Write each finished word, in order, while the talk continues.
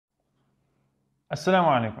Assalomu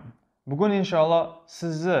alaykum. Bugun inshaalloh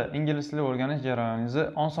sizni ingliz tili o'rganish jarayoninizni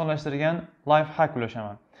osonlashtirgan life hack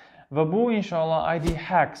ulashaman. Va bu inshaalloh ID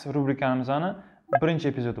hacks rubrikamizning birinchi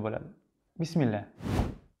epizodi bo'ladi. Bismillah.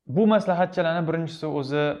 Bu maslahatchalarning birinchisi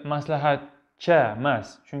o'zi maslahatcha emas,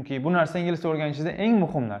 chunki bu narsa ingliz tili o'rganishingizda eng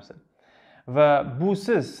muhim narsa. Va bu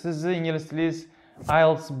sizni ingliz tilingiz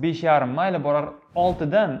IELTS 5.5 mayli borar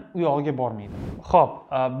 6 dan u yog'iga bormaydi. Xo'p,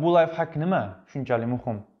 bu life hack nima? Shunchalik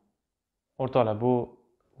muhim. O'rtoqlar, bu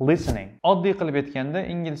listening. Oddiy qilib aytganda,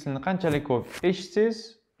 ingliz tilini qanchalik ko'p eshitsangiz,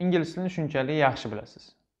 ingliz tilini shunchalik yaxshi bilasiz.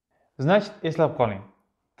 Значит, eslab qoling.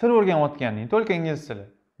 Til o'rganayotganing, только ingliz tili.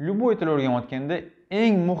 Любой til o'rganayotganda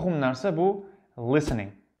eng muhim narsa bu listening.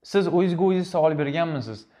 Siz o'zingizga o'zingiz savol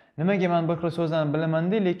berganmisiz? Nimaga men bir xil so'zlarni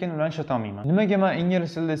bilaman-da, lekin ularni eshita olmayman? Nimaga men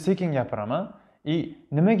ingliz tilida sekin gapiraman?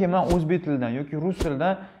 Nimaga men o'zbek tilidan yoki rus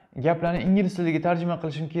tilidan gaplarni ingliz tiliga tarjima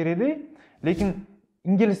qilishim kerak-da, lekin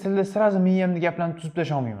ingliz tilida sirazi miyamda gaplarni tuzib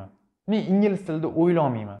tashlay olmayman. Men ingliz tilida o'ylay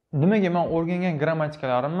olmayman. Nimaga men o'rgangan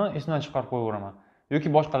grammatikalarimni esdan chiqarib qo'yaveraman yoki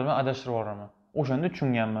boshqalar bilan adashtirib yuboraman. O'shanda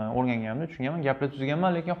tushunganman, o'rganganimda tushunganman, gaplar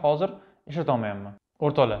tuzganman, lekin hozir ishlata olmayapman.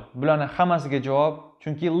 O'rtoqlar, bularning hammasiga javob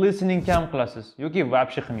chunki listening kam qilasiz yoki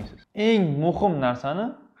вообще qilmaysiz. Eng muhim narsani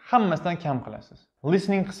hammasidan kam qilasiz.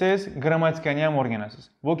 Listening qilsangiz grammatikani ham o'rganasiz.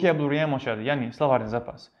 Vocabulary ham oshadi, ya'ni словарный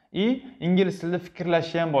запас. Ingliz tilida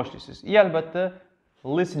fikrlashni ham boshlaysiz. Albatta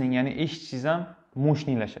listening, ya'ni eshitishingiz ham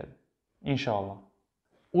mo'shniylashadi. Inshaalloh.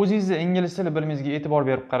 O'zingizning ingliz tili bilimingizga e'tibor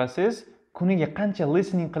berib qarasangiz, kuniga qancha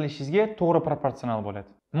listening qilishingizga to'g'ri proporsional bo'ladi.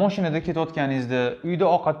 Mashinada ketayotganingizda, uyda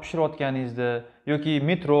ovqat pishirayotganingizda yoki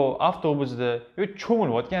metro, avtobusda yoki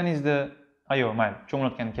cho'milayotganingizda, mayli,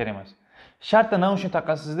 cho'milayotgani kerak emas. Shartda naushnik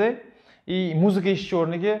taqasizda, muzika eshitish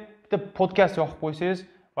o'rniga bitta podkast yoqib qo'ysangiz,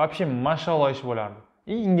 вообще mashallah ish bo'lardi.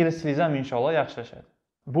 Ingliz tilingiz ham inshaalloh yaxshilashadi.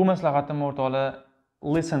 Bu maslahatim o'rtoqlar,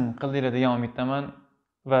 listen qilinglar degan umiddaman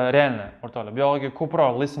va realni o'rtoqlar, bu yog'iga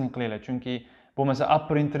ko'proq listening qilinglar, chunki bo'lmasa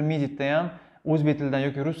upper intermediate ham o'zbek tilidan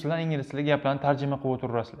yoki rus tilidan ingliz tiliga gaplarni tarjima qilib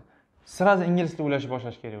o'tirasizlar. Sirazi ingliz tilida o'ylashni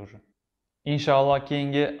boshlash kerak o'sha. Inshaalloh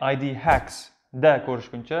keyingi ID hacks da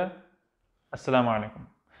ko'rishguncha assalomu alaykum.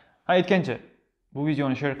 Aytgancha bu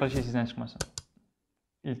videoni share qilishingiz sizdan chiqmasin.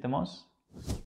 Iltimos